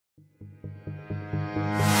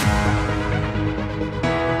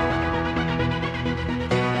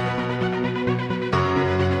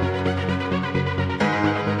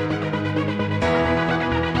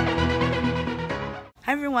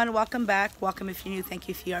everyone, welcome back. Welcome if you're new, thank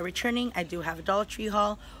you if you are returning. I do have a Dollar Tree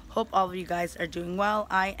haul. Hope all of you guys are doing well.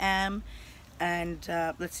 I am. And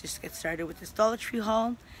let's just get started with this Dollar Tree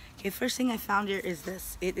haul. Okay, first thing I found here is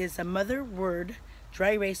this. It is a Mother Word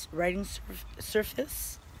dry erase writing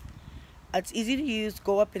surface. It's easy to use,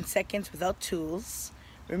 go up in seconds without tools,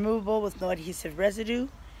 removable with no adhesive residue,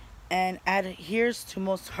 and adheres to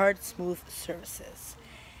most hard, smooth surfaces.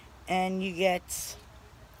 And you get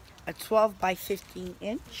a 12 by 15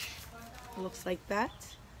 inch, looks like that,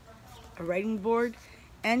 a writing board,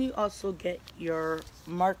 and you also get your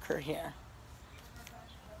marker here.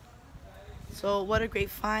 So what a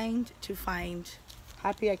great find to find.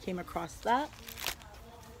 Happy I came across that.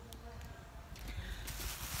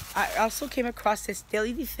 I also came across this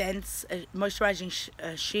Daily Defense moisturizing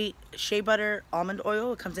shea butter almond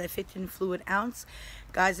oil. It comes in a 15 fluid ounce.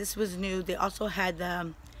 Guys, this was new. They also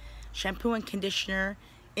had shampoo and conditioner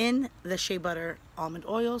in the shea butter almond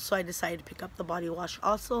oil, so I decided to pick up the body wash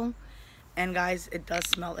also. And guys, it does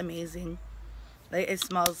smell amazing. Like, it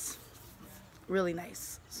smells really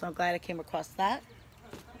nice, so I'm glad I came across that.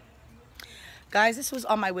 Guys, this was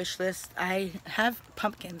on my wish list. I have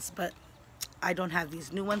pumpkins, but I don't have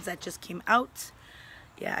these new ones that just came out.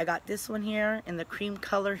 Yeah, I got this one here in the cream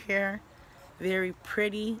color here. Very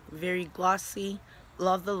pretty, very glossy.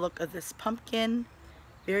 Love the look of this pumpkin.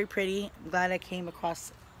 Very pretty. I'm glad I came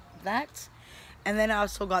across that. And then I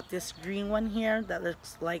also got this green one here that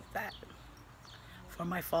looks like that for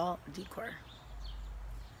my fall decor.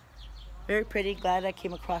 Very pretty. Glad I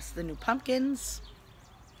came across the new pumpkins.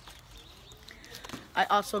 I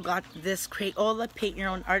also got this Crayola Paint Your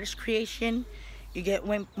Own Artist Creation. You get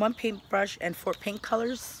one paintbrush and 4 paint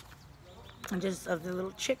colors. And just of the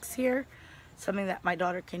little chicks here. Something that my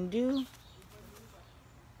daughter can do.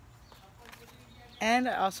 And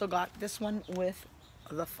I also got this one with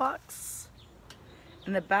the fox.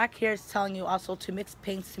 In the back here is telling you also to mix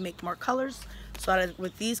paints to make more colors. So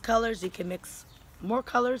with these colors you can mix more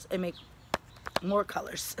colors and make more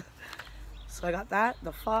colors. So I got that,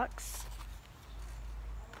 the fox.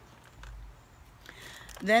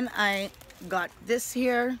 Then I got this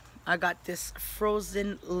here. I got this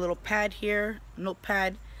Frozen little pad here,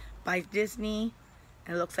 notepad by Disney.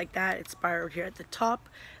 And it looks like that. It's spiraled here at the top.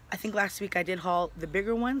 I think last week I did haul the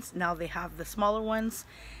bigger ones. Now they have the smaller ones.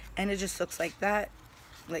 And it just looks like that.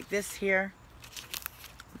 Like this here.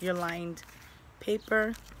 Your lined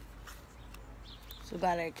paper. So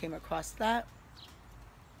glad I came across that.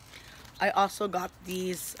 I also got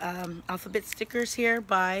these alphabet stickers here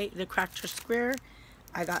by the Crafter Square.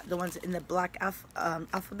 I got the ones in the black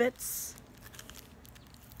alphabets.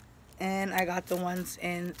 And I got the ones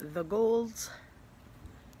in the gold.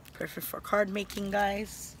 Perfect for card making,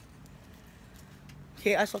 guys.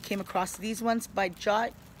 Okay, I also came across these ones by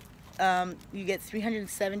Jot. You get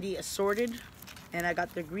 370 assorted. And I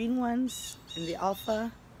got the green ones in the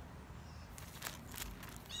alpha.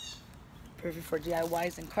 Perfect for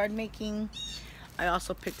DIYs and card making. I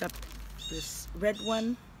also picked up this red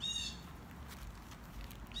one.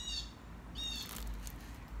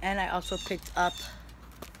 And I also picked up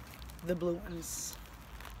the blue ones.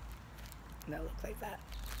 That look like that.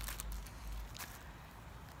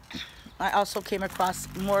 I also came across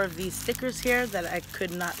more of these stickers here that I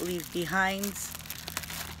could not leave behind.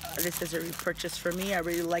 This is a repurchase for me. I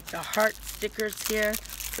really like the heart stickers here,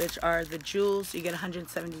 which are the jewels. You get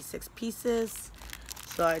 176 pieces.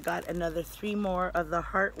 So I got another 3 more of the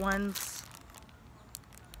heart ones.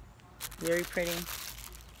 Very pretty.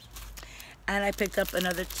 And I picked up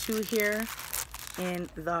another 2 here in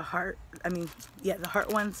the heart, the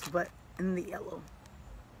heart ones, but in the yellow.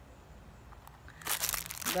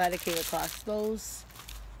 Glad I came across those.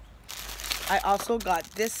 I also got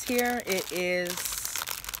this here. It is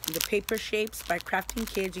the Paper Shapes by Crafting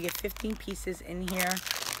Kids. You get 15 pieces in here,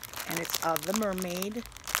 and it's of the mermaid.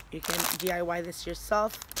 You can DIY this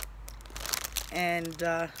yourself and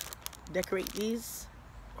decorate these,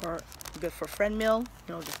 or good for friend mail.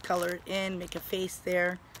 You know, just color it in, make a face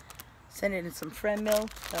there, send it in some friend mail.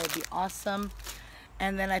 That would be awesome.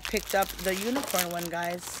 And then I picked up the unicorn one,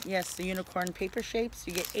 guys. Yes, the unicorn Paper Shapes.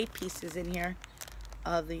 You get 8 pieces in here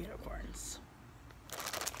of the unicorns.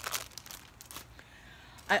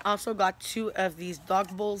 I also got 2 of these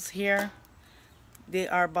dog bowls here. They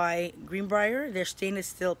are by Greenbrier. They're stainless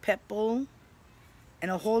steel pet bowl. And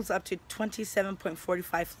it holds up to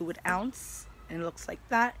 27.45 fluid ounce. And it looks like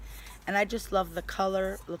that. And I just love the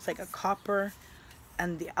color. It looks like a copper.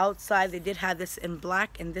 And the outside, they did have this in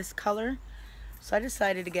black in this color. So I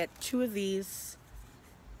decided to get 2 of these,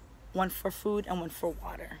 one for food and one for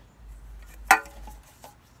water.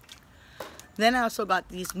 Then I also got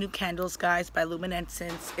these new candles, guys, by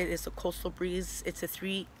Luminescence. It is a Coastal Breeze. It's a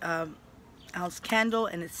 3-ounce candle,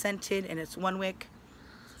 and it's scented, and it's 1 wick,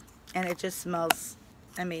 and it just smells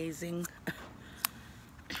amazing.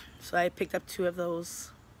 So I picked up 2 of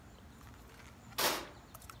those.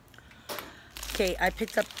 Okay, I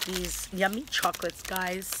picked up these yummy chocolates,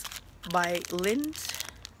 guys, by Lind.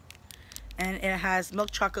 And it has milk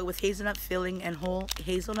chocolate with hazelnut filling and whole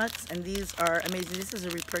hazelnuts. And these are amazing. This is a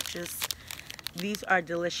repurchase. These are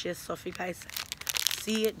delicious. So if you guys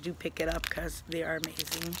see it, do pick it up because they are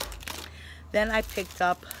amazing. Then I picked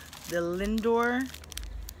up the Lindor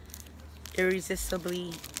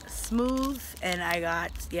Irresistibly Smooth. And I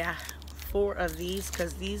got, yeah, 4 of these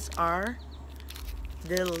because these are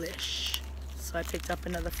delish. So I picked up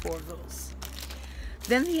another 4 of those.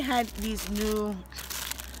 Then they had these new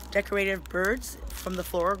decorative birds from the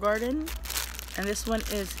Floral Garden, and this one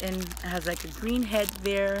has like a green head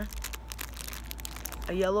there,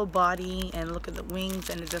 a yellow body, and look at the wings,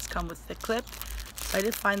 and it does come with the clip. So I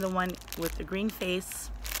did find the one with the green face.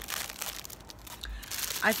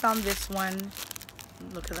 I found this one,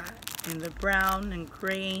 look at that, in the brown and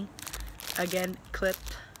gray, again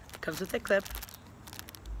clipped, comes with a clip,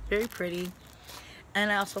 very pretty.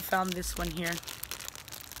 And I also found this one here.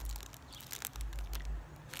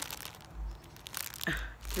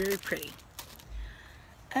 Very pretty.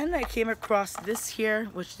 And I came across this here,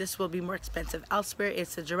 which this will be more expensive elsewhere.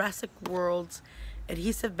 It's a Jurassic World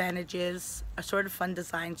adhesive bandages, assorted fun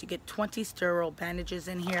designs. You get 20 sterile bandages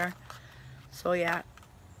in here. So yeah,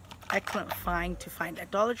 excellent find to find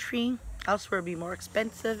at Dollar Tree. Elsewhere will be more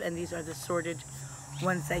expensive, and these are the assorted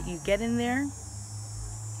ones that you get in there.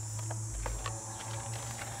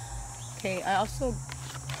 Okay, I also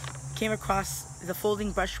came across the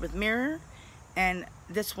folding brush with mirror, and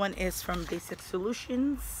this one is from Basic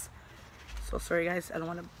Solutions. So sorry guys, I don't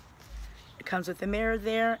want to, it comes with the mirror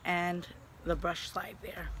there and the brush slide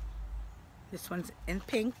there. This one's in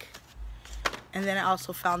pink. And then I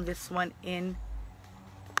also found this one in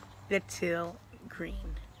the teal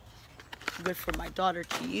green. Good for my daughter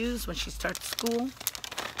to use when she starts school.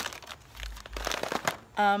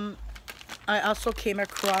 I also came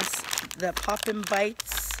across the Poppin'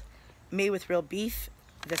 Bites made with real beef,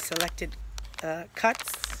 the selected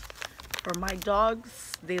cuts for my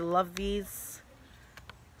dogs. They love these,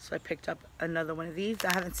 so I picked up another one of these.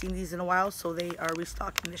 I haven't seen these in a while, so they are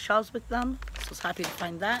restocking the shelves with them, so I was happy to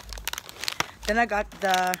find that. Then I got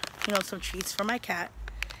the, some treats for my cat.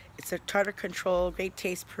 It's a Tartar Control Great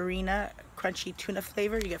Taste Purina Crunchy Tuna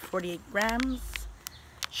flavor. You get 48 grams.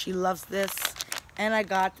 She loves this. And I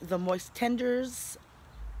got the Moist Tenders,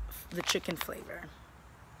 the chicken flavor.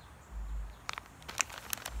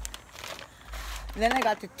 Then I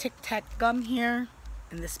got the Tic Tac gum here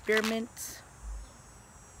in the spearmint.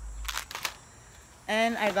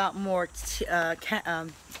 And I got more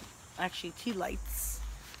actually tea lights.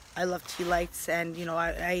 I love tea lights, and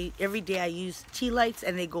I every day I use tea lights,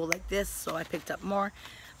 and they go like this, so I picked up more.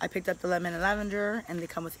 I picked up the lemon and lavender, and they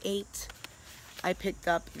come with 8. I picked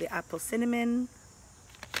up the apple cinnamon,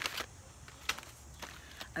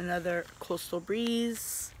 another Coastal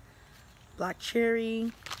Breeze, black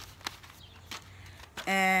cherry,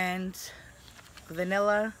 and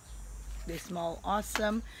vanilla. They smell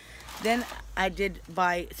awesome. Then I did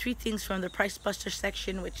buy 3 things from the Price Buster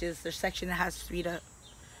section, which is their section that has $2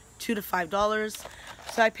 to $5.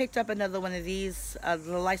 So I picked up another one of these,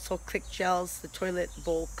 the Lysol Click Gels, the toilet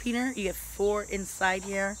bowl cleaner. You get 4 inside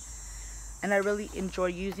here, and I really enjoy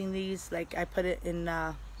using these. Like, I put it in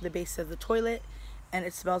the base of the toilet, and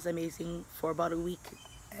it smells amazing for about a week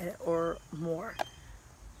or more.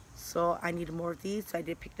 So I needed more of these, so I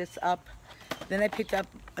did pick this up. Then I picked up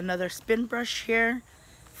another spin brush here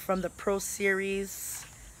from the Pro Series,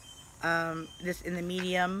 this in the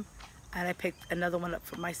medium, and I picked another one up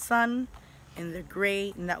for my son in the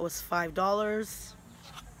gray, and that was $5.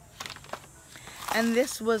 And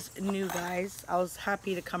this was new, guys. I was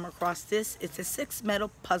happy to come across this. It's a 6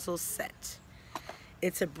 metal puzzle set.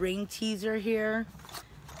 It's a brain teaser here,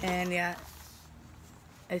 and yeah,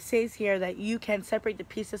 it says here that you can separate the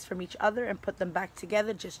pieces from each other and put them back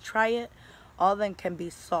together. Just try it. All of them can be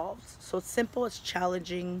solved. So it's simple, it's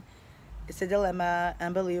challenging, it's a dilemma,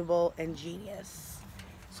 unbelievable, and genius.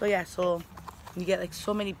 So yeah, so you get like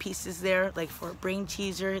so many pieces there, like for a brain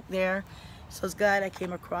teaser there. So it's glad I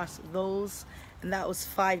came across those, and that was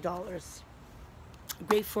 $5.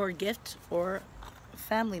 Great for a gift or a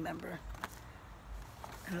family member.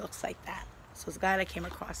 And it looks like that. So it's glad I came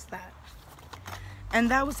across that. And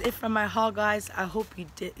that was it from my haul, guys. I hope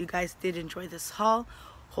you guys did enjoy this haul.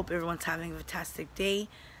 Hope everyone's having a fantastic day.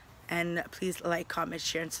 And please like, comment,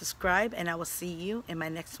 share, and subscribe. And I will see you in my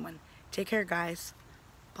next one. Take care, guys.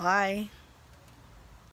 Bye.